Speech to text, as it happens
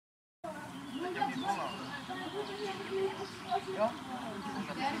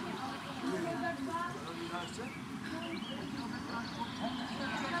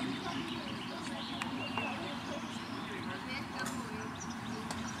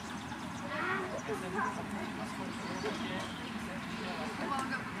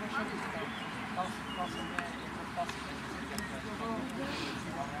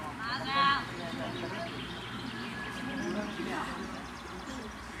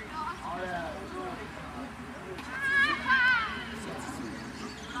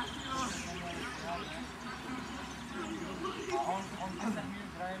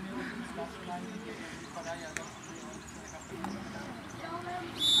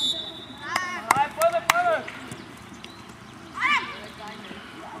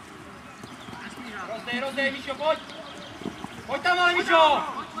Rozdej, Míšo, pojď! Pojď tam, ale Míšo!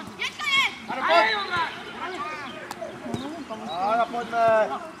 Ano, pojď! Ano, pojďme!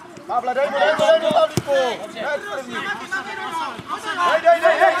 Pavle, dej mu Pavlíku! Hned první!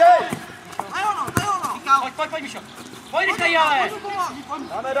 Dej! Pojď, Míšo! Pojď, rychlej, ale!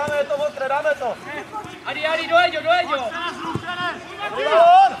 Dáme, je to mokré, dáme to! Adi, dojeď ho!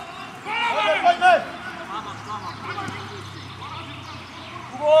 Pojďme!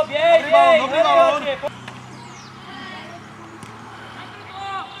 Kubo, běj!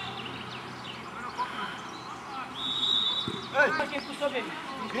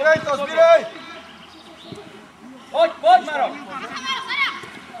 Zbírej to, zbírej! Pojď, Maro!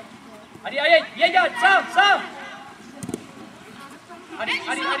 Adi, jeď, sám! Adi,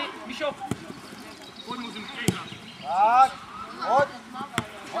 Míšo! Tak, pojď!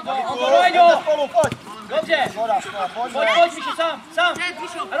 On dojeď ho! Pojď! Dobře! Pojď, Míšo, sám!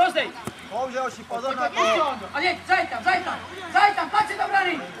 A rozdej! Bohužel, hoši, pozor na to! A jeď, zaj tam, tlač se do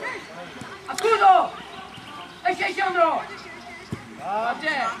brany! A zkus ho! Ještě, Ondro!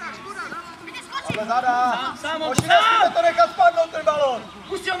 Dobře! Ale zadá! Sám! Musíme to nechat spadnout, ten balón!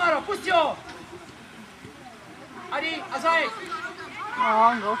 Pusť ho, Maro, pusť ho! Adi, a zajeď! No,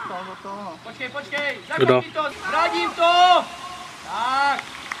 on dostal do toho. Počkej, zakopni to, zradím to! Tak!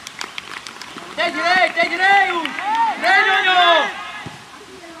 Teď hrej už! Hrej do něho!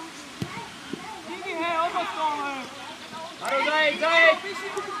 Maro, zajeď!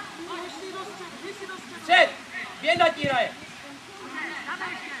 Před! Věndatí hraje!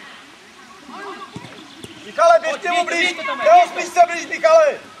 Michale, běž k němu blíž! Spíš se blíž,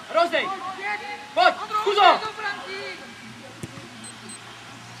 Michale! Rozdej! Pojď, kuzo!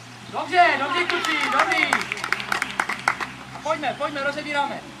 Dobře, kluci, dobrý! A pojďme,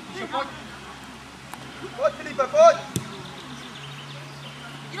 rozebíráme. Míšo, pojď. Pojď, Filipe, pojď!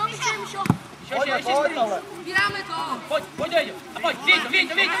 Míšo, Pojď, sbíráme to! Pojď, Dejo! A pojď,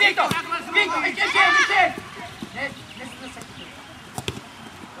 víj to! Ještě!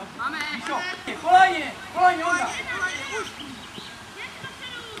 Máme! Míšo, kolajně, Ondra!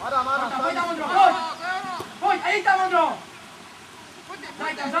 Adam, Pojď tam, Ondro, pojď! A jdi tam, Ondro!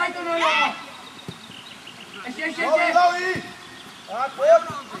 Zaj to, Nojo! Ještě! Tak, pojď!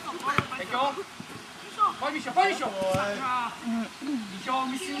 Teď jo? Pojď, Míšo! Míšo,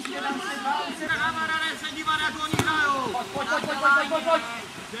 myslím si, že tam se se dívat, jak oni hrajou! Pojď! Pojď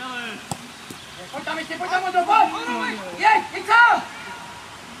tam, Ondro, pojď! Jeď sám!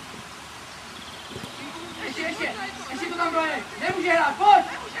 Ještě to tam dojeď! Nemůže hrát, pojď!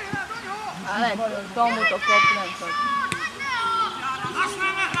 Ale tomu to kopnem to.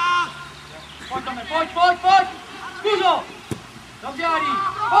 Začneme hrát! Pojď! Zkus ho! Dobře, Adi,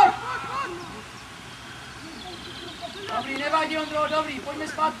 pojď! Dobrý, nevadí, Ondro, dobrý, pojďme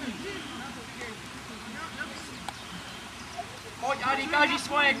zpátky. Pojď, Adi, každý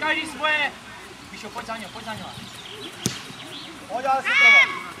svoje. Míšo, pojď za něho. Pojď, ale si trvat.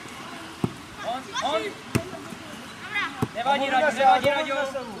 On. Nevadí, Raďo.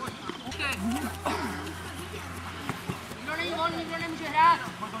 Nikdo nemůže hrát.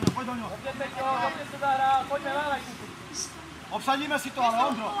 Pojď do něho. Dobře se zahrál, pojďme, válej. Obsadíme si to, ale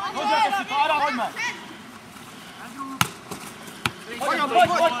Ondro. Rozdělte si to, Adam, pojďme.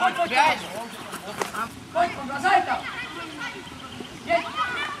 Pojď, Ondro, zajď tam. Jeď.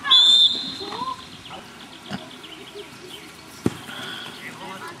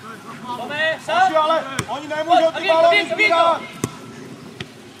 Tome, sám. Ale oni nemůžou ty balóny zbírat.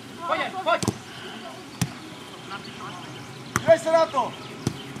 Pojď. Dívej se na to.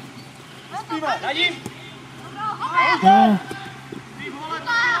 Spíme. Radím.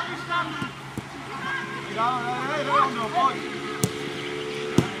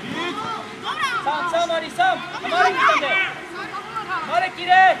 Sám, Mari, sám. A Marek tam jde. Marek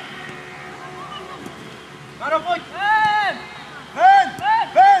jde. Maro, pojď.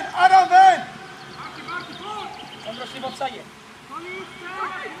 Ven, Adam, ven.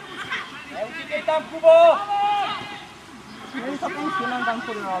 tam, Kubo! Jen to ten Šimon tam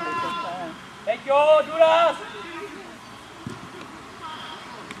půjdu na obyt, to je. Peťo, důraz!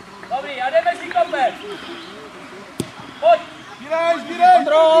 Dobrý, a jdeme si kopet! Pojď! Zbírej!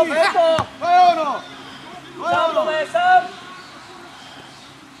 Ondro, Pepo! To je ono! Sám to ne, sám!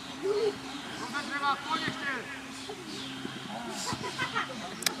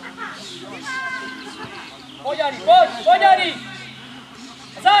 Pojď, Ari, pojď, Ari!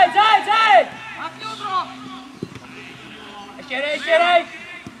 Zajeď! Ještě hrej!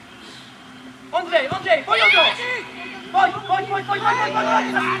 Ondřej, pojď, Ondro! Pojď!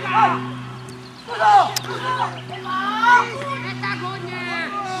 Kudo!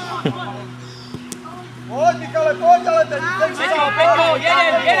 Pojď, Michale, pojď, ale teď! Peťo,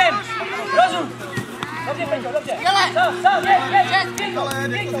 jeden! Rozum! Dobře, Peťo, dobře! Sám,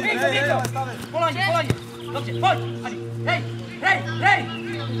 Víko! Polaně! Dobře, pojď! Adi, hej!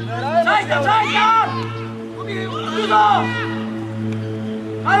 Zajď tam! Kudo!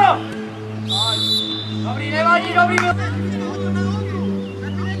 Ano! Dobrý, nevadí, dobrý!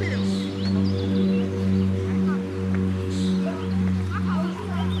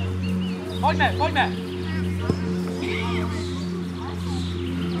 Pojďme!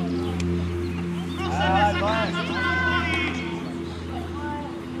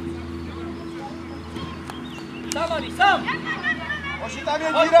 Sám, Adi, sám! Oši, tam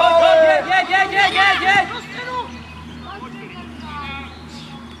je Pojď, díra, ale! jeď!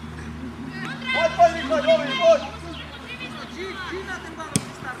 Pojď, rychle, dobrý, pojď!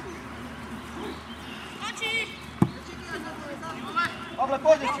 Pavle,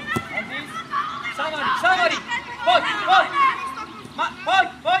 pojď ještě! Sám, Adi!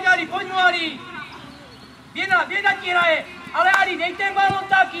 Pojď, Adi, pojď mu, Adi! Věda ti hraje, ale Adi, dej ten balon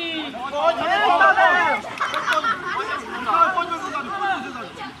taky! Pojď,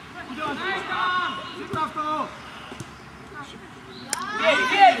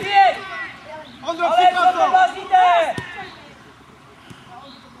 Běž! Ondro, Ale připrav co to to! vlastníte?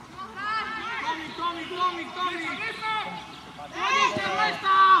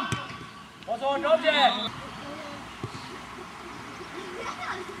 Pozor, dobře!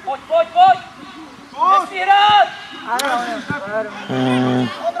 Pojď! Nesmí hrát!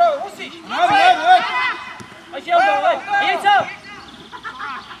 Ondro, musíš! Hned! Ještě Ondro, jeď sám!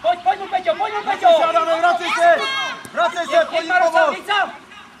 Pojď mu, Peťo! Vracej se, pojď jim pomoct! Jeď sám!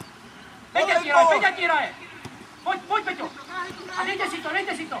 Peťa ti hraje! Pojď, Peťo! A dejte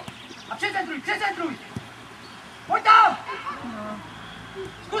si to! A přecentruj! Pojď tam!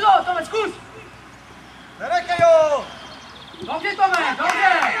 Zkus ho, Tome, zkus! Nenechej ho! Dobře, Tome,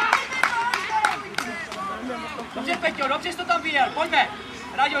 dobře! Dobře, Peťo, dobře jsi to tam vyjel, pojďme!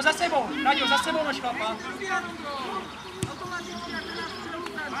 Rádio za sebou na šlapa.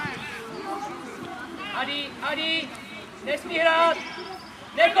 Adi, nesmí hrát!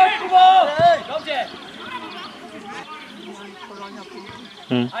 Nekoď, Kubo! Dobře!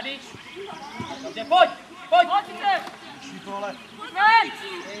 Adi, dobře, pojď!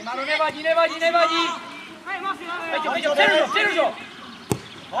 Hej, Maro, nevadí! Peťo, přeruž ho!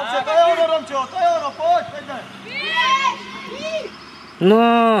 Dobře, to je ono, Domčo, pojď, pojďme!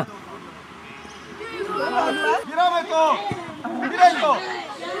 No! Sbíráme to! Sbírej to!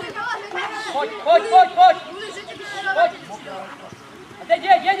 Pojď! A teď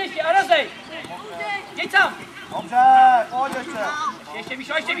jeď ještě a rozdej! Jeď sám! Dobře, pojď ještě! Ještě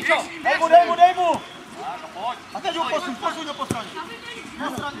Míšo! Dej mu! A teď ho posuň do postraní!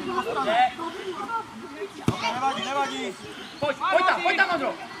 Dobře, nevadí! Pojď tam,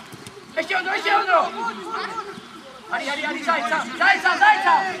 Ondro! Ještě Ondro! Adi, zajď sám!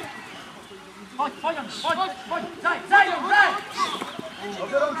 Pojď, zajď!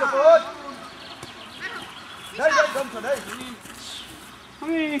 Dobře, Domčo, pojď! Dej, Domčo, dej!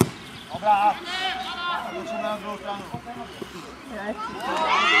 Dobrá! Začneme na druhou stranu.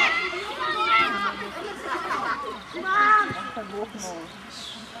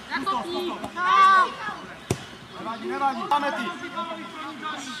 Nevadí. Máme ty.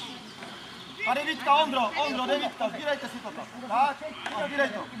 Tady Vítka, Ondro, dej Vítka, sbírejte si to tam. Tak, a sbírej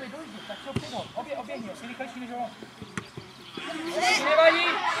to. Oběhni ho, jsi rychlejší než ho. Nevadí,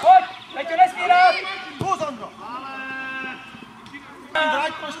 pojď, Peťo, nesmí hrát. Kus, Ondro.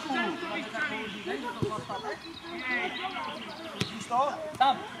 Vrať trošku. Víš to?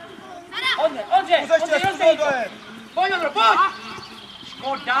 Tam. Ondřej, rozbij to. Pojď, Ondro, pojď.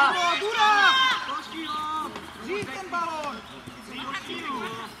 Škoda. Říct ten balón.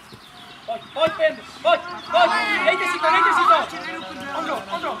 Pojď, dejte si to.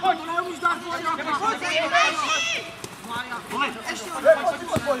 Ondro, pojď. Ještě, pojď si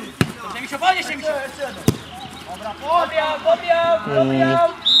podpojí. Dobře, Míšo, pojď ještě, Míšo. Ještě jedno. Dobrá, pojď. Dobrý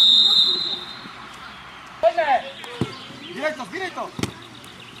aut. Pojďme. Zbírej to.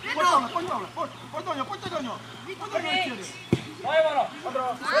 Pojď do něho. První. To je ono. Dobrá.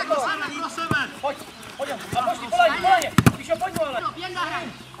 Pojď. A pošli, polaně. Míšo, pojď vole.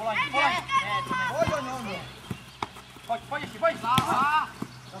 Polaně. Pojď do něho. Pojď ještě, pojď.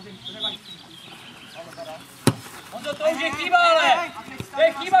 Dobře, Míšo, nevadí. Honzo, to už je chyba, ale. To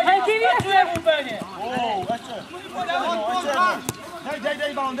je chyba, že to zpracuje úplně. Ještě.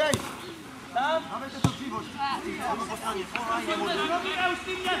 Dej balon, dej. Tam. Dávejte to přívož.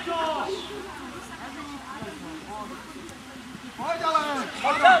 Pojď ale.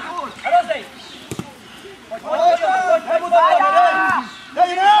 Pojď tam. A rozdej. Pojď.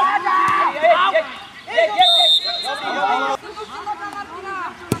 Dej. Jedь. Dobrý.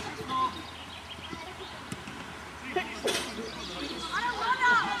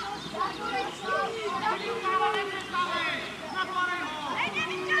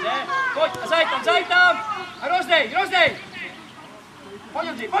 Pojď, zaj tam. A rozdej.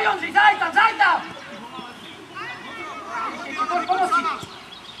 Pojď Ondřej, zaj tam. Pomoci.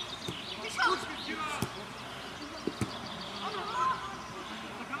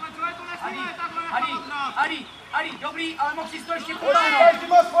 Adi, dobrý, ale mohl si to ještě podávat. Každý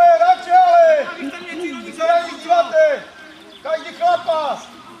má svoje hráče, ale. Se na nich díváte. Každý chlapa.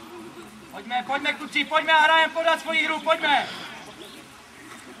 Pojďme kluci, pojďme a hrajeme podat svoji hru, pojďme.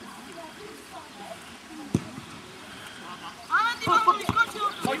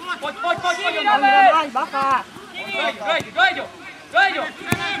 Pojď, Dávaj, bacha. dojď.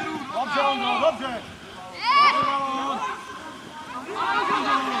 Dobře, Ondro, dobře.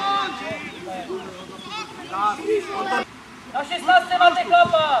 Na 16 máte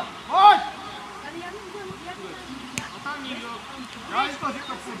chlapa. Pojď.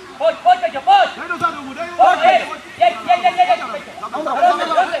 Pojď, Peťo, pojď. Dej dozadu mu, dej mu. Pojď, jeď,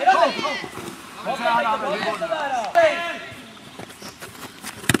 rozdej.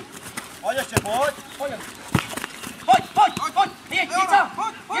 Pojď ještě, pojď. Pojď, jeď tam.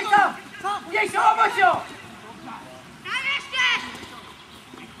 Uděj se, oboč jo.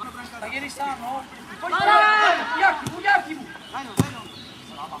 Tak jedeš sám, no. Pojď, udělky mu.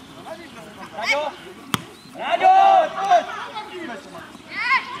 Ráďo.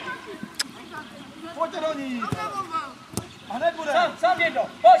 Pojďte do ní. A hned bude. Sám jedno,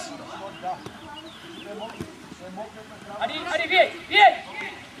 pojď. Adi,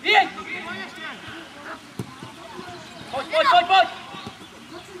 věď. Pojď.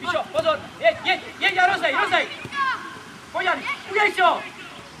 Míšo, pozor, jeď a rozdej. Pojď, Adi, uděj to.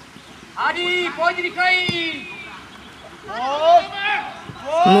 Adi, pojď rychleji. Pojď.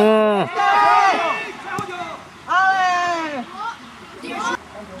 Ale!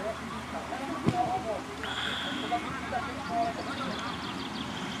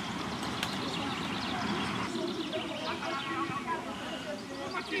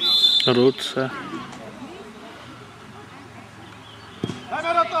 Ruce.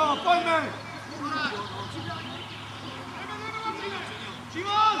 Jdeme do toho, pojďme.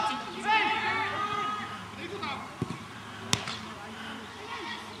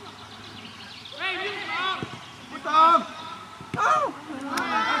 Pojď tam.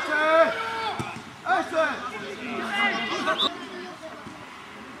 Ještě.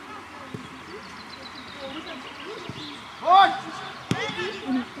 Pojď.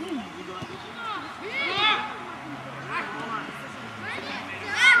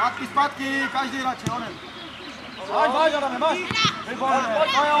 Zpátky, každý radši, onem. Máš, Adame, máš. Výborně,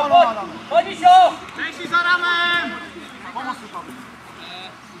 to je ono, Adame. Pojď, Míšo. Dej si za ramem! Pomoz si, Pavli.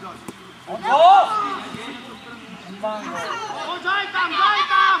 Pojď, daj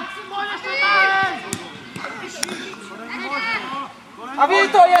tam! Pojď ještě tady! A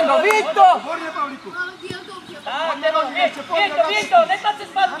víš to, Jendo, víš to! Výborně, Pavlíku. Tak, nebo věď to, nechat se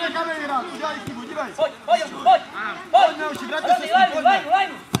zpátky. Necháme ji hrát, udělali chybu, dívej. Pojď. Neuši, vraťte se s tím, pojďme.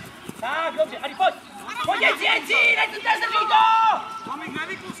 Lajnu. Tak, dobře, Adi, pojď. Pojď, jedz, drží to. Tomík,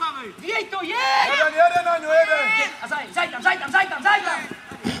 nevykusavej! Věď to, jeď. Jeden, Aňo, jeden. A zaj tam.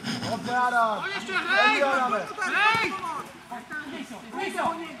 Dobře, Adam. Pojď ještě, hrej! Hrej!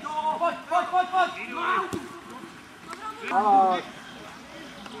 Míšo. Pojď. Ale.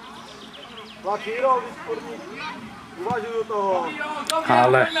 Vlačírov, výsporník. Uvažuju toho. Dobře,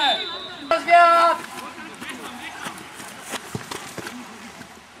 Ale. pojďme. Rozvět.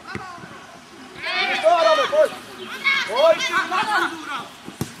 To, Adame, pojď.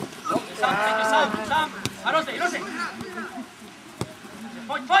 Sám. A rozdej.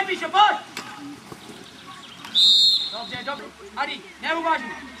 Pojď, Míšo, pojď. Dobře, dobře. Adi,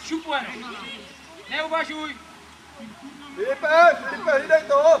 neuvažuj, šupu jenom. Neuvažuj. Filipe, hlídej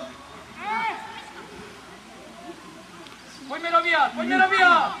to. Pojďme dobíhat.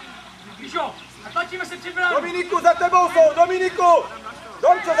 Píšo, natlačíme se před bránu. Dominiku, za tebou jsou, Dominiku.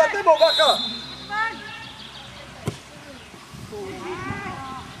 Domčo, za tebou, bacha.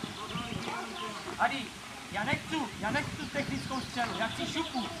 Adi, já nechci technickou střelu, já chci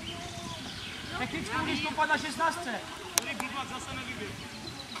šupu. Technickou když kopat na 16.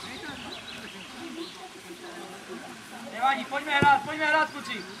 Nevadí, pojďme hrát,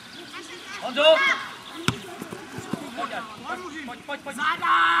 kluci. Honzo! Pojď.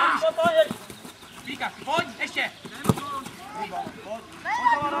 Víka, pojď, ještě.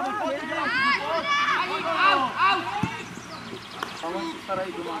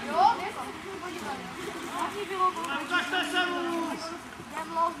 Ukažte se mu!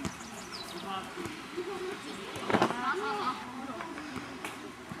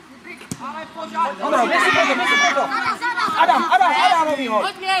 Ale pořád. Dobro, běž si to. Adam, nový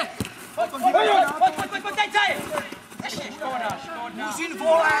hod. Pojď, teď zaj. Ještě, škoda. Mužin,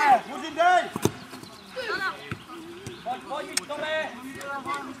 vole, mužin, dej. Pojď, víc tome.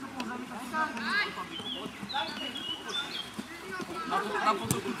 Na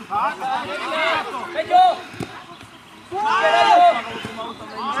potoku tu. Peťo.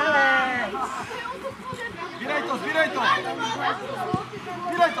 Zbírej to.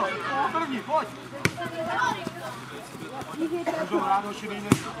 První, pojď. Můžou hrát do širiny,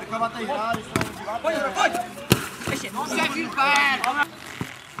 nechávatej hrát, když se na diváte. Pojď. Ještě.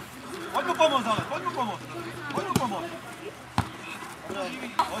 Pojď mu pomoct, ale, pojď mu pomoct.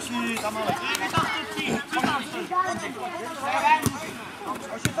 Hoši, tam ale.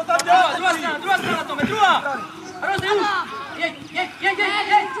 Hoši, co tam děláš? Druhá strana, Tome, druhá. Rozej už. Jeď.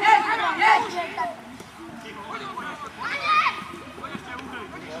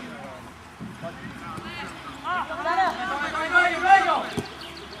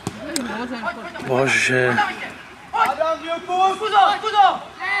 Bože. Adam, Vilku! Zkuzo!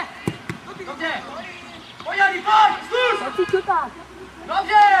 Dobře! Pojď, Adi, pojď! Zkus!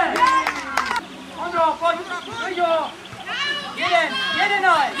 Dobře! Ondro, pojď! Jeden!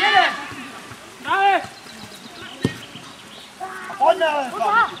 Dále! Pojď, ale,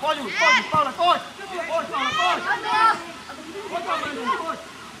 pojď už, Pavle, pojď!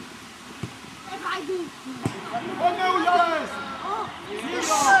 Pojďme už, ale!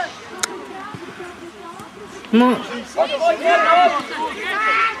 No.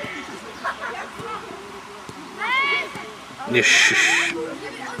 Ježiš.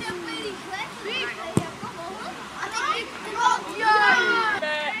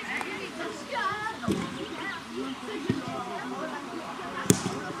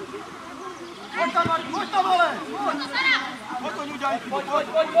 Pojď tam, ale! Pojď to, Nuďaj!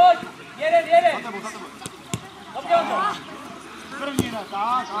 Pojď! Jeden! Za tebou! Dobře, Ondro! První, ne,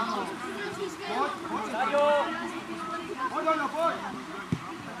 tak, ano. Pojď! Saďo! Pojď, Ondro, pojď!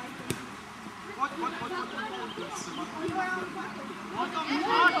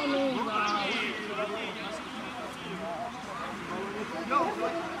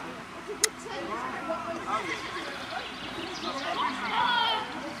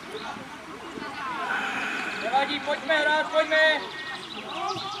 Nevadí, pojďme!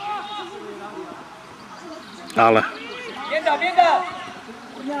 Ale. Věnda!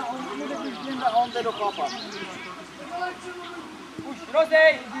 On jde do chlapa. Už,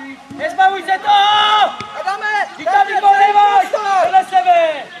 rozdej! Nezbavuj se toho! Adame! Ty tam nikoho nemáš! Vedle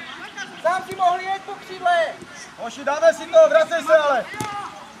sebe! Sám si mohl jet po křídle! Hoši, dáme si to, vracej se ale!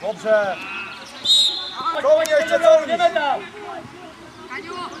 Dobře. Jdeme tam!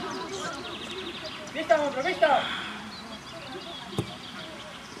 Běž tam, Ondro, běž tam!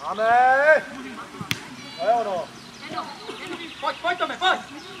 Máme! To je ono. Pojď, Tome, pojď!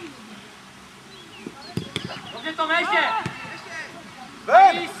 Dobře, Tome, ještě!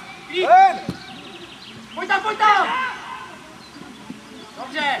 Ven! Pojď tam!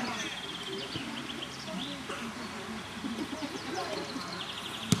 Dobře!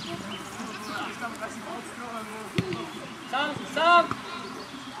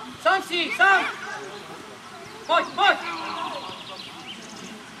 Sám! Pojď!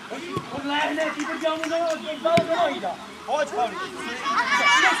 Odlehne, ty podíval mu do nohy, dá. Pojď, Pavlík.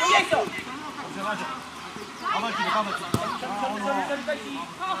 Uděj to! Dobře, Láďo. Dáme ti.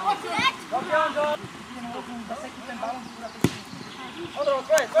 Dobře, Ondro. Ondro,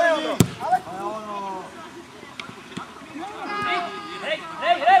 to je Ondro. Ale ono. Hej!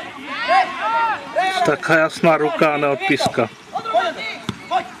 Taká jasná ruka, ne odpíska. Pojď, Ondro,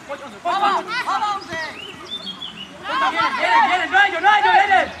 pojď!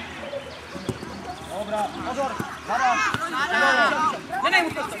 Nenej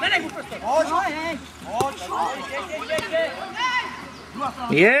mu prostor.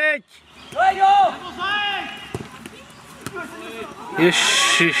 Jeď!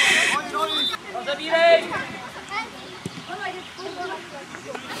 Ježiš. Rozebírej.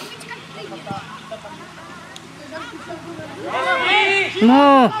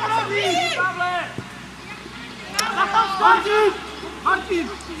 No. Martin,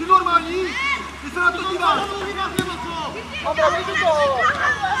 jsi normální? Ty se na to díváš? Pojď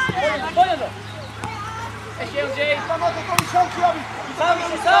to. Ještě Ondřej. Sám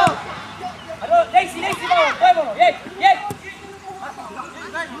se sám. Dej si balon, to je ono, jeď. Ne,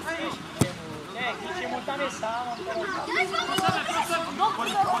 k ničemu tam je sám.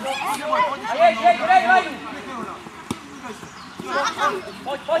 A jeď, hraju.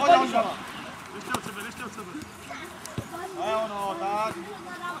 Pojď. Ještě od sebe. A jo, no, tak.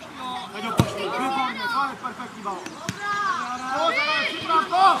 Teď ho pošli, výborně, to je perfektní balon. Připrav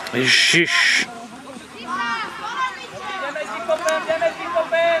to! Ježiš. Jdeme s tím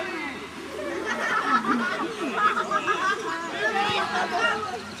kopem.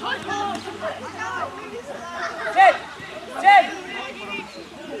 Před!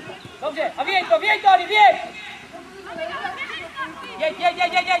 Dobře, a věď to, Ali, věď!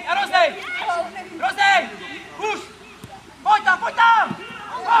 Jeď, a rozdej! Už! Pojď tam! Pojď!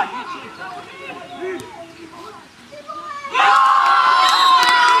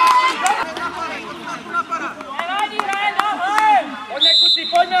 Pojďme, kuci,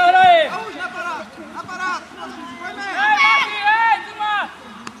 pojďme a hrajem! Na parát! Pojďme!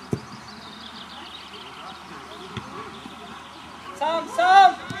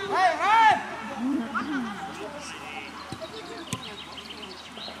 Sám! Hej!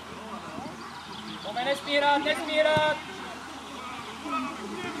 Pojďme, nesmí hrát!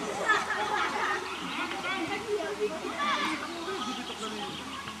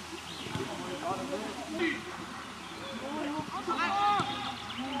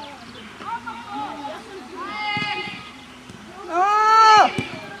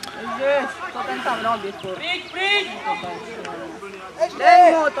 Co ten tam robí, furt? Pryč!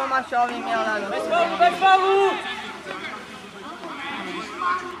 Dej mu Tomášovi, Milanu. Bez faulu!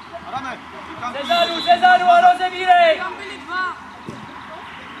 Adame, Zezadu a rozebírej!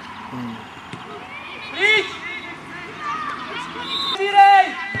 Pryč!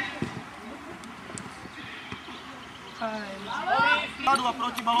 Rozebírej! Zadu a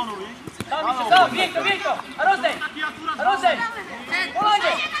proti balonu, víš? Sám, věď to! A rozdej! Poladě!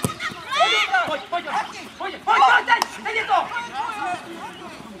 Pojď, teď je to!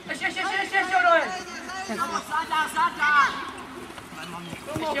 Ještě, Ondroje!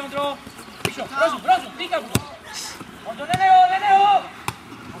 Ještě, Ondro! Píšo, rozum, týka budu! Ondro, neneho!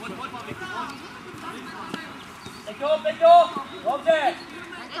 Teď to! Dobře!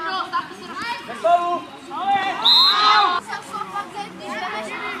 Bez faulu!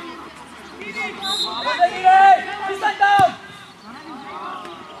 Rozebírej! Přistaň tam!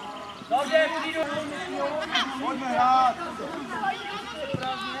 Dobře, přijdu! Pojďme hrát!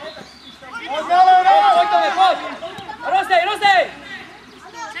 Pojď! Rozdej!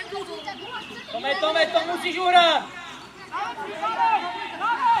 Tome, to musíš uhrát!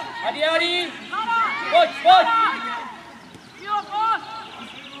 Adi! Pojď!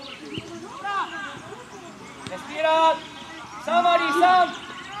 Nespírat! Sám, Adi, sám!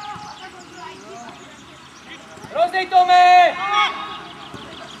 Rozdej, Tome!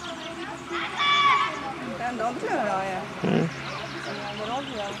 Ten dobře hraje.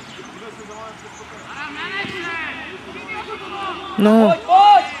 No.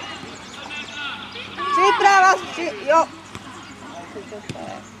 Pojď! Připrava, jo.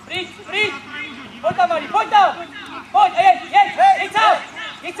 Pryč! Pojď tam, Adi, pojď! A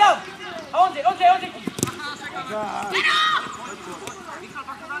jeď sám! A Ondřej!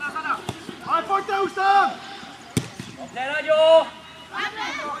 Ale pojďte už tam! Dobře, Raďo!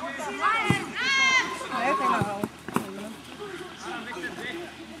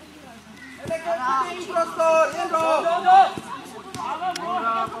 Prostor, Jindro!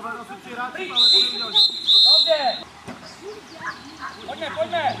 Dobře!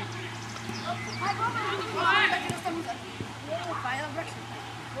 Pojďme!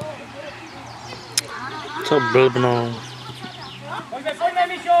 Co blbnou. Pojďme,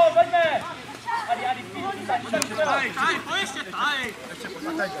 Mišo, pojďme! Adi, zůstaň svého! Ještě tady!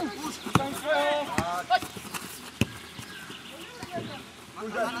 Zůstaň svého!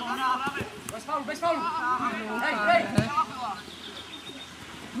 Bez faulu! Hej!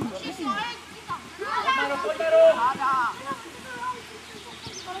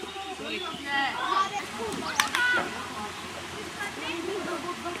 Pojďme,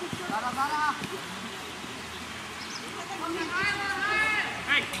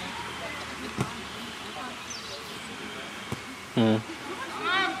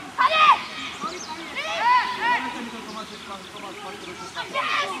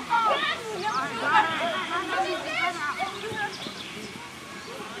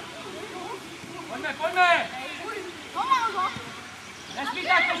 Pojďme! Nesmí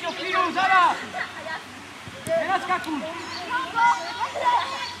tak, to jsou chvíli, zada! Nenaskakuj!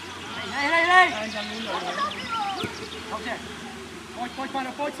 Hej! Dobře. Pojď,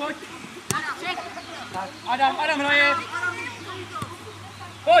 Mano, pojď. Tak, Adam hraje.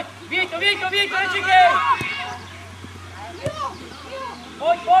 Pojď, víj to, nečekej!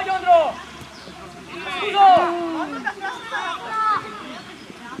 Pojď, Ondro! Zkuzo!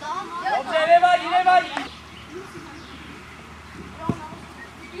 Dobře, nevadí!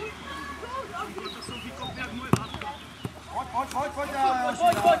 Pojď!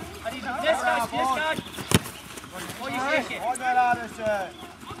 Adi, neskáč! Pojď ještě! Pojďme rád ještě!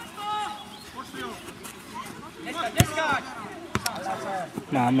 Neskáč!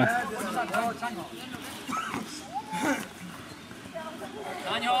 Máme.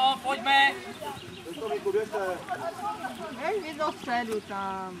 Zaňo, pojďme! Hej, do středu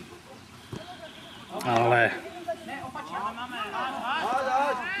tam. Ale.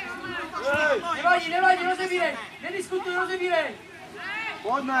 Nevadí, rozebírej! Nediskutuj, rozebírej!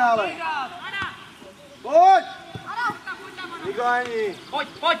 Pojďme ale! Pojď! Nikajní! Pojď!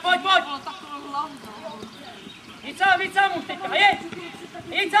 Víc sám už teďka,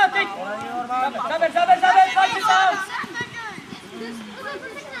 jeď sám teď! Zaber, pojď si sám!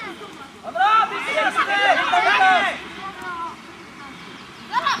 Dobrá,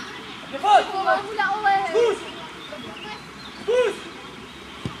 pojď! Zkus!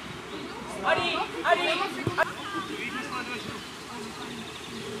 Adi!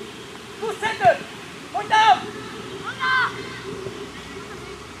 Zkus center! Pojď tam!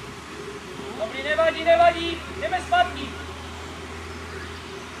 Dobrý, nevadí, jdeme zpátky.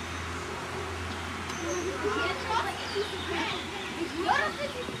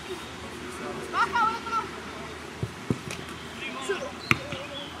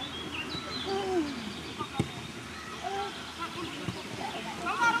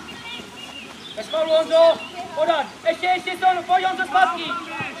 Bez faulu, Honzo, podat. Ještě, pojď Honzo zpátky.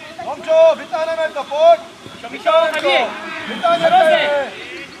 Tomčo, vytáhneme to, pojď! Vytáhneme!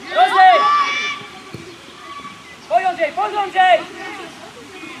 Rozdej! Pojď Ondřej!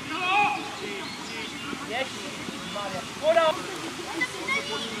 Ježišmarja, podal!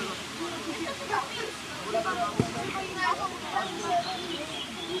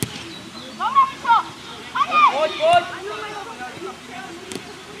 Pojď!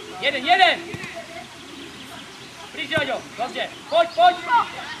 Jeden! Blíž, Joďo, dobře, pojď!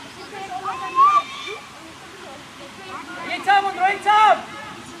 Jeď sám, Ondro, jeď sám!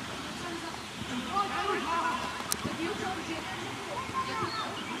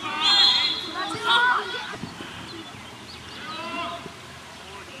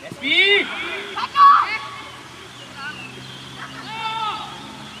 Nespí!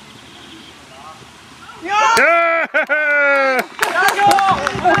 Táňo!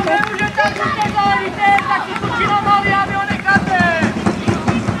 On nemůže tak nezávíte, tak si tu přinomali, aby ho necháte!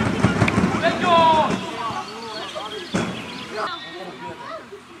 Veďo!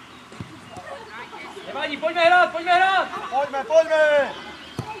 Nevadí, pojďme hrát! Pojďme!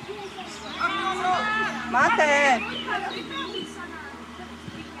 Máte!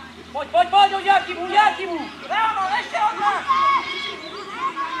 Pojď, udělej mu! Ráno, ještě odmah!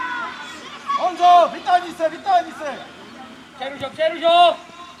 Honzo, vytáhni se! Přeružo!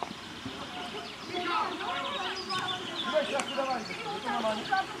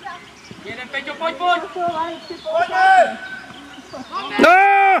 Jeden, Peťo, pojď! Pojďme! No!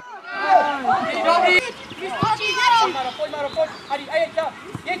 Dobrý! Pojď, Maro, Adi, a jeď tam!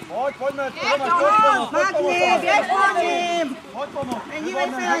 Pojďme! Matný, běž po ním! Pojď pomoct! Nedívej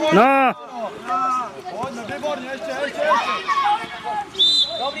se na něj! No! Pojďme, výborně, ještě!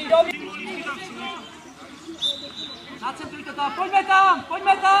 Dobrý! Nacentruj to tam, pojďme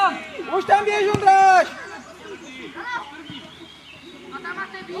tam! Už tam běž, Ondráš!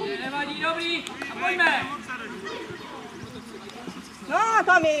 Nevadí, dobrý, a pojďme! No,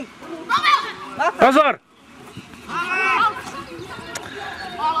 Tomi! Pozor!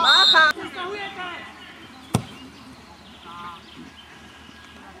 Mácha!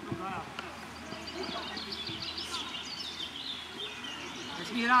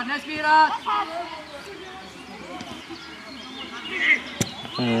 Nesmí hrát!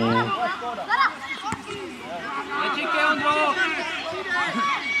 Nečekej, Ondro!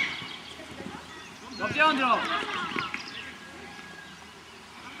 Dobře, Ondro.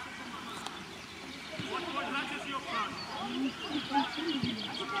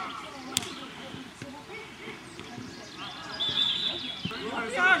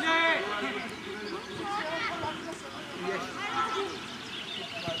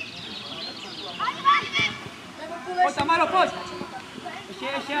 Pojď, Tamaro, pojď!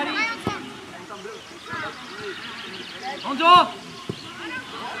 Ještě, Jari! Honzo!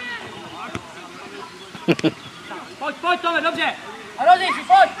 Pojď, Tome, dobře! A rozjej si,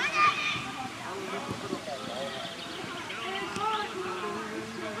 pojď!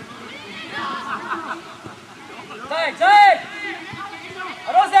 Zeď!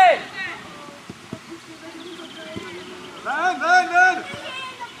 A rozjej! Ven!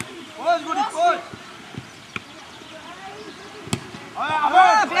 Pojď, Gudik, pojď!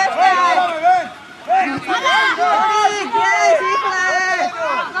 Ven!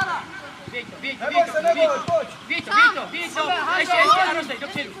 Víc, ještě a rozdej,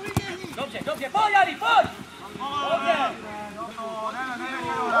 dopředu. Dobře, pojď, Jari, pojď! Dobře.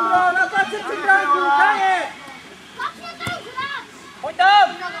 Na place připravku, Daně! Pojď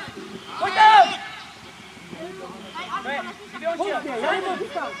tam! Kdyby on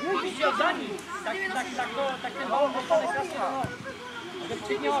šel za ní, tak ten balon dostane krásně do nohy.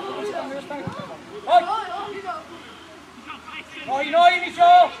 Před něho a potom se tam nedostane. Pojď! Nohy,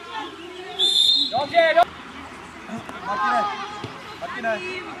 Míšo! Dobře! Martine!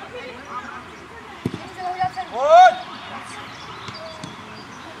 Pojď!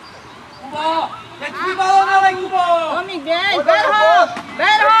 Kubo! Teď tvůj balon, ale Kubo! Tomík, běž, ber ho!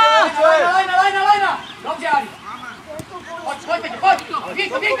 Lajna! Dobře, Jari! Pojď, Víko!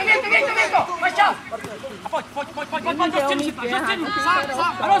 Máš čas! A pojď, dostředu!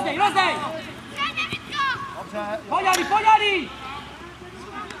 A rozdej! Pojď, Jari!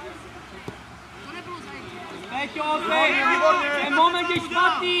 Peťo, ten moment je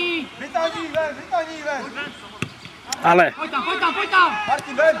špatný! Vytáhni ven! Ale. Pojď tam!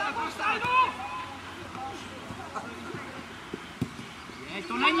 Martin, ven!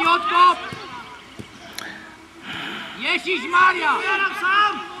 To není odkop! Ježišmarja! Já dám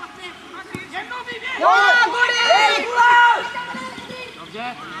sám! Gudik!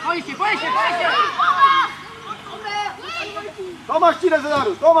 Dobře, pojď ještě! Tomáš ti jde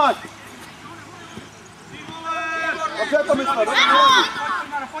zezadu, Tomáš! Dobře, to myslel, dobře.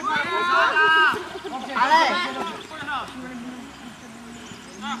 Ale!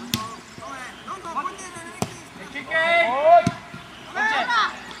 Čekej! Dobře!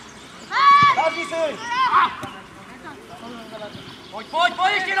 Dáži si! Pojď,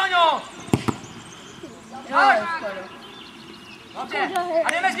 ještě do něho! Dobře,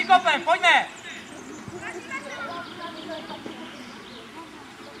 a jdeme s výkopem, pojďme!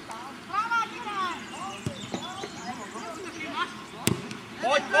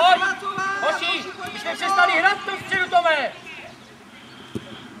 Pojď! Hoši, my jsme přestali hrát to vstředu, Tome!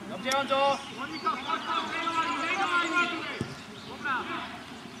 Dobře, Honzo!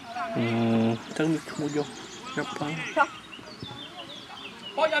 Tak mi to můžu.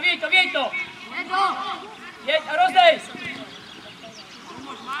 Pojď a věď to! Jeď a rozdej!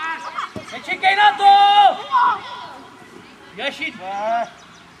 Nečekej na to! Ješit!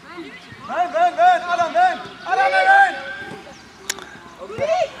 Ven, Adam, ven!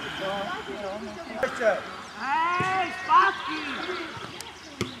 Ještě! Hej, zpátky!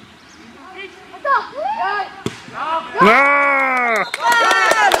 No!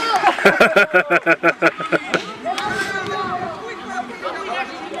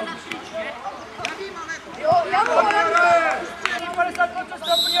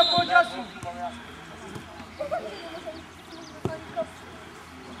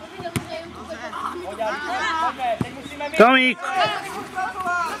 Tomík!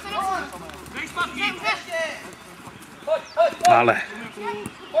 Ale.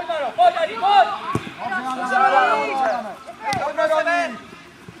 Pojď, Maro, pojď, Adi, pojď!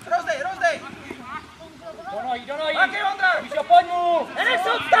 Rozdej! Do nohy! Míšo, pojď mu! Nenech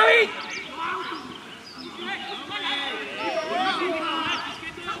se odstavit!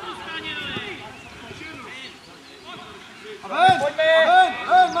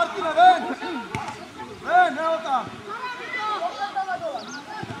 Ven, Martine, ven! Ven, neho tam!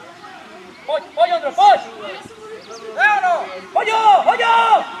 Pojď, Ondro, pojď! Leono! Hoď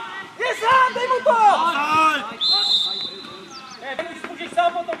ho! Je sám, dej mu to! Ne, už můžeš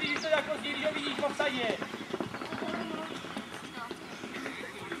sám potom, když to jako sdílí, když ho vidíš v offsidě.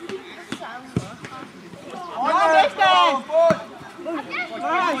 Pojď!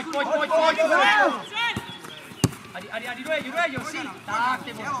 Adi, jdu, si. Tak,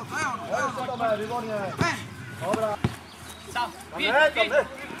 ty vole. Tome, výborně. Dobrá. Sám, pět.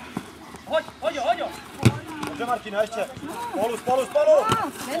 Hoď ho. Dobře, Martina, ještě. Spolu.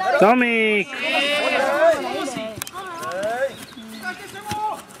 Tomík!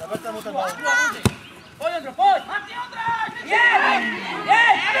 Zaberte mu ten bal. Pojď, Ondro, pojď! Jej!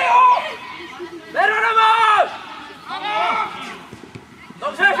 Beru na máš!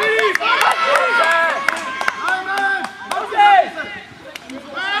 Dobře, Filip! Dobře!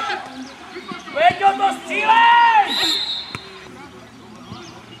 Peťo, to střílej!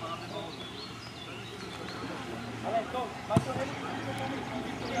 Ale to, máš to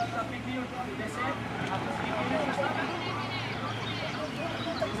za 5 minut 10 a to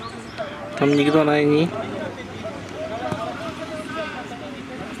Tam nikdo není.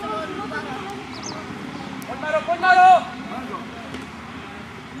 Pojď, Maro!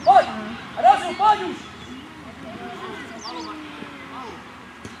 Pojď! Rozu, pojď už!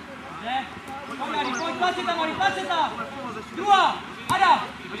 Ne? Pojď, placeta! Druhá!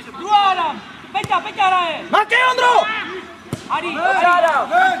 Adam! Peťa hraje! Makej, Ondro! Adi, dobře, Adam!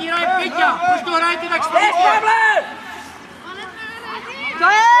 Makej hraje Peťa! Už to hrajete tak 4. To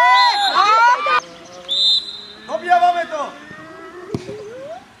je! Dobíjáváme to!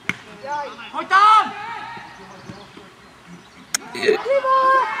 Pojď tam!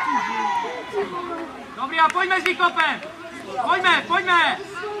 Dobrý, a pojďme s výkopem! Pojďme!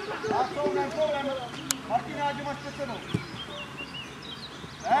 Martina, ať ho máš před sebou.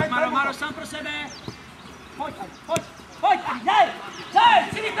 Maro, sám pro sebe! Pojď, Zaj!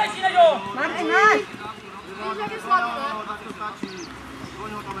 Si vyklečí, nedo! Martin, máš! Tak to stačí.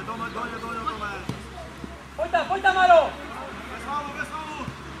 Doň ho, Tome. Pojď tam, Maro! Bez válu.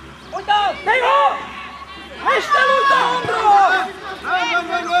 Pojď tam! Dej ho! Nešteluj to, Ondro!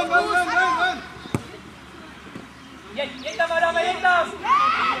 Ven. Jeď tam, Adame, jeď tam!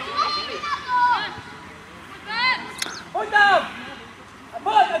 Pojď tam! A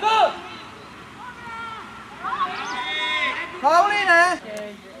gol! Pauli, ne?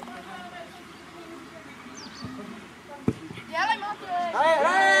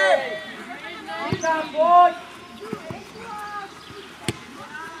 Hej! Pojď tam, pojď!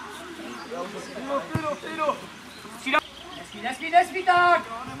 Klidu! Nesmí tak!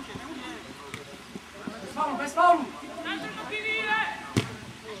 Bez faulu!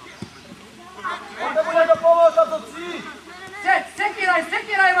 Nebude to pomoct, a to 3.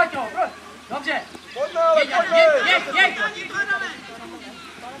 Sekíraj, Maťo! Dobře! Pojďme, ale Jeď!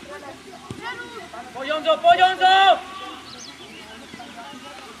 Pojď, Honzo!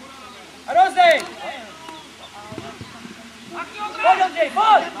 A rozdej! Pojď, Ondřej,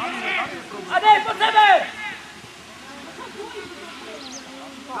 pojď! A dej pod sebe!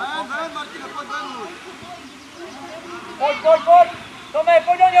 Ven, Martina, pojď ven už. Pojď! Tome,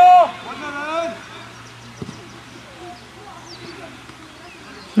 pojď do něho! Pojďme ven.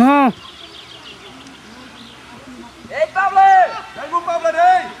 No, Dej, Pavle! Dej mu, Pavle,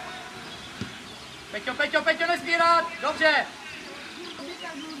 dej. Peťo, nespírat! Dobře!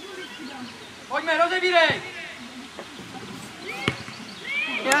 Pojďme, rozebírej!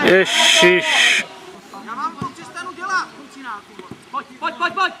 ježiš. Já vám to přestanu dělat, klucináku. Pojď!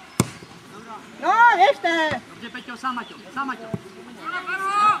 No, ještě! Dobře, Peťo, sám Maťo.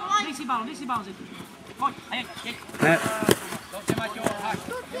 Dej si balon, Zetu. Pojď, a jeď. Ne. Dobře, Maťo, tak.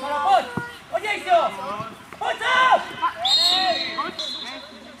 Pojď! Oděj si ho! Pojď sám!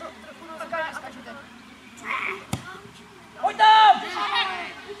 Pojď tam!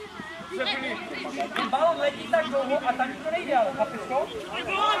 Ten balon letí tak dlouho a tam to nejde, ale chápeš to?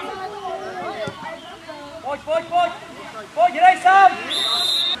 Pojď, hraj sám!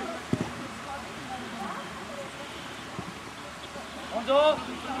 Honzo!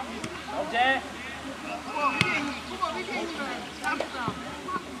 Dobře!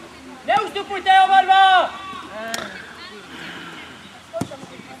 Neustupujte oba dva!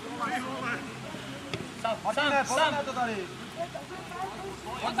 Sám! to tady.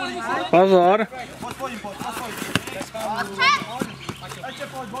 Pozor. Pojď. Ještě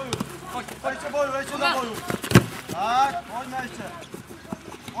pojď, bojuj. Ještě zabojuj. Tak, pojďme ještě.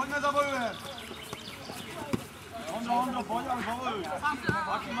 Pojďme zabojujeme. Ondro, pojď, ale zabojuj.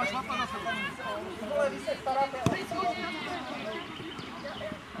 Taky máš chlapa zase. Vy se staráte o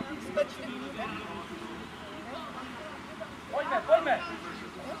Pojďme!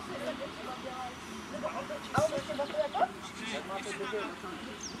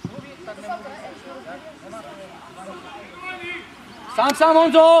 Sám,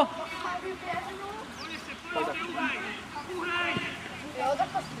 Honzo! Jo, tak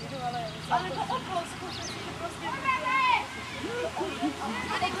to střídu, ale to opol, zkušený prostě.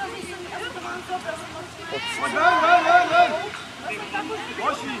 Ven!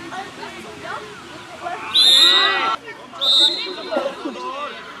 Hoši!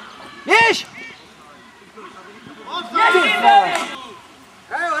 Běž!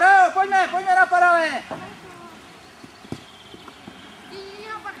 Hraju, pojďme na paralé!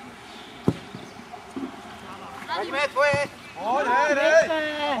 Pojďme, tvoje! Pojď, hej!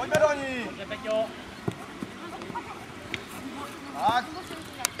 Pojďme do ní! Dobře, Peťo. Tak.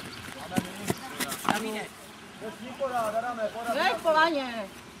 Damíne. Dáme, podáme. Veď po laně.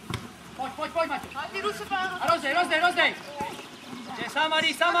 Pojď, Maťo. A rozdej. Že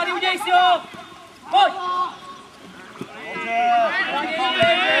Samady, uděj si ho! Pojď!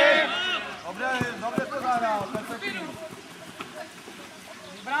 Dobře to zahrál, perfektní.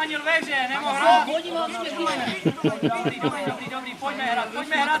 Bránil ve hře, nemohl hrát. Dobrý, pojďme hrát.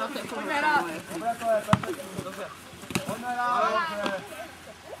 Dobře to je, perfektní. Pojďme hrát, dobře.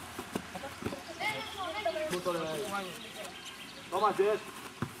 Tomáš, běž.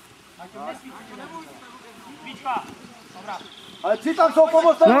 Víčka. Dobrá. Ale tři tam jsou,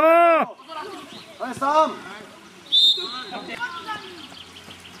 pomoct tam. No! Ale sám.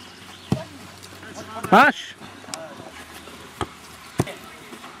 Máš?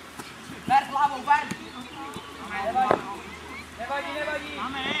 Ber hlavou, ber. Nevadí.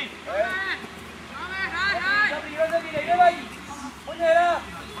 Dobrý, rozebírej, nevadí. Pojďme hrát.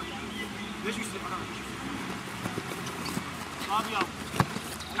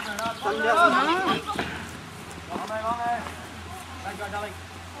 Máme. Tak dalej.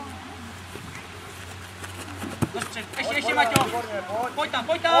 Dostřed. Ještě, Maťo. Pojď tam.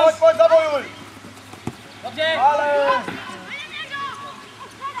 Pojď, zabojuj. Dobře. Ale.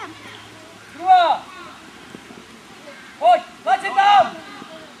 Druhá. Pojď, tlač se tam.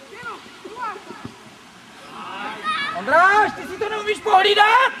 Ondráš, ty si to neumíš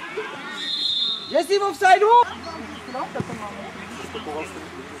pohlídat? Jestli v offsideu?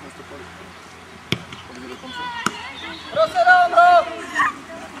 Rozsedám ho!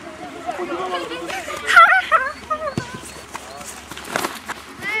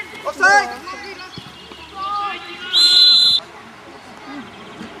 Offside!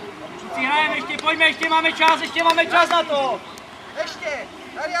 Si hrajeme ještě, pojďme, ještě máme čas na to! Ještě,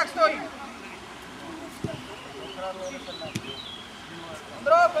 tady jak stojí!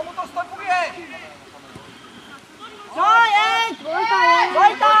 Ondro, komu to stopuje?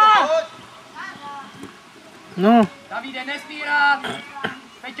 Vojta! No. Davide, nespírat!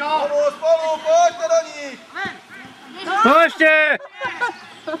 Peťo! Spolu, pojďte do nich! No ještě!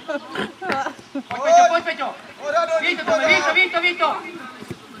 Pojď Peťo! Víj to!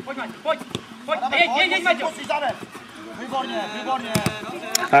 Pojď Maťo, pojď! Jeď Maťo! Výborně!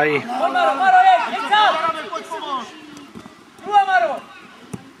 Aj. Pojď Maro, jeď sám! Pojď pomoct! Druhá Maro!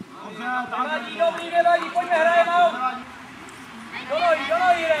 Nevadí, pojďme, hrajeme out! Do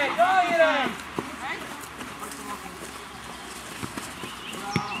nohy rej!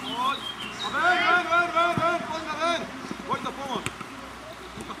 Ven! Pojď to pomoct!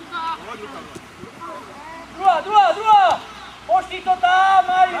 Druhá! Pošli to tam,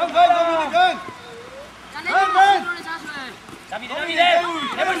 Mario! Ven! Davide!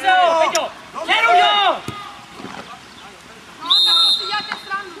 Neboj se ho, Peťo! Neruď ho!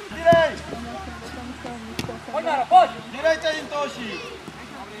 Pojď Maro, pojď! Dívejte jim to, Oši!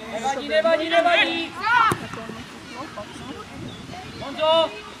 Nevadí! Honzo!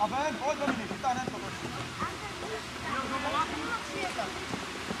 A ven, pojď do nich, vytáhnem to.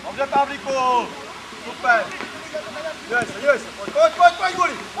 Dobře, Pavlíku! Super! Dívej se, pojď,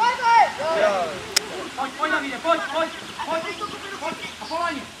 Guli! Pojď Davide, pojď! A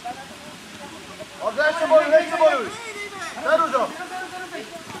polani! Dobře, nech se bojuj! Neružo!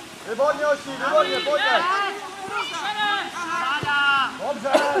 Výborně, Oši, pojďte!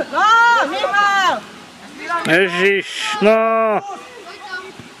 Dobře! No, Michal! Ježiš, no.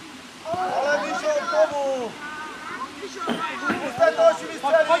 Ale Míšo, k tomu! Puste to, Oši,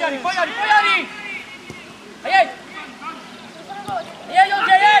 vystřelí! Pojď, Jani! A jeď,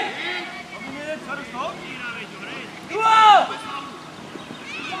 Ondře, jeď! Druhá!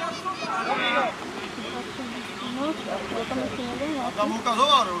 A tam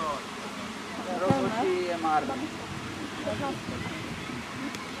ukazoval, no.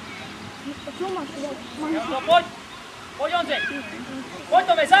 Pojď Ondřej! Pojď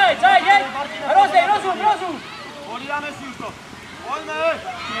Tome, zajeď, jeď! A rozdej, rozum! Pohlídáme si už to. Pojďme!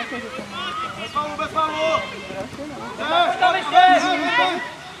 Bez falu! Pojď tam ještě!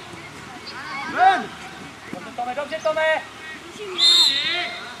 Ven! Dobře Tome!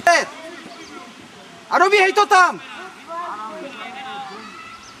 A dobíhej to tam!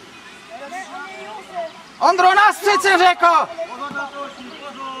 Ondro, nás přece řekl! Pozor na to,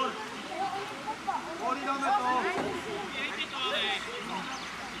 pozor! Pohlídáme to!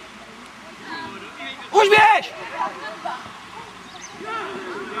 Už běž!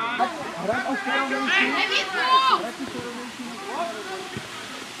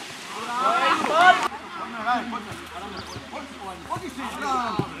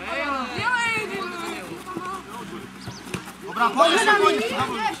 Dobrá, pojďme,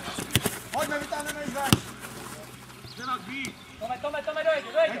 pojďme, vytáhneme jich ven. Tome, dojď.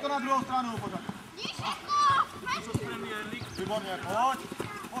 Dej to na druhou stranu, pořád. Výborně, pojď.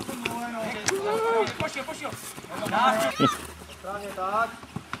 Posun dlouhé nohy. Pošel. Správně tak.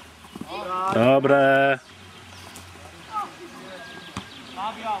 Dobré.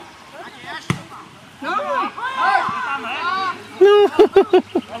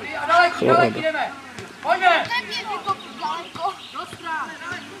 Dobrý, a daleko jdeme. Pojďme.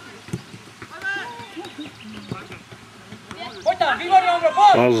 Pojď tam, výborně, Ondro,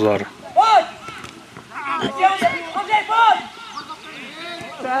 pojď. Pozor. Pojď. Ondřej, pojď.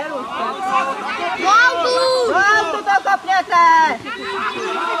 Vám tu to kopněte!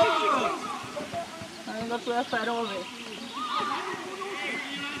 Někdo tu je Ferovi.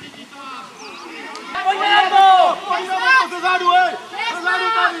 Pojďme na to. Pojďme na to zezadu, hej. Zezadu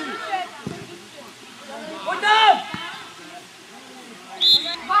tady. Pojď tam.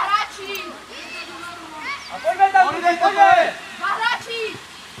 Dva hráči! A pojďme tam, pojďme. Dva hráči!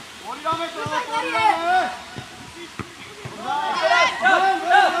 Pohlídáme to, pohlídáme.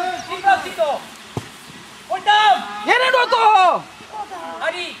 Říkám si to. Pojď tam. Jeden do toho!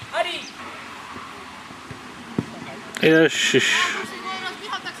 Adi. Ježiš. Musíme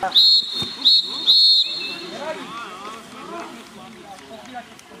rozbíhat tak.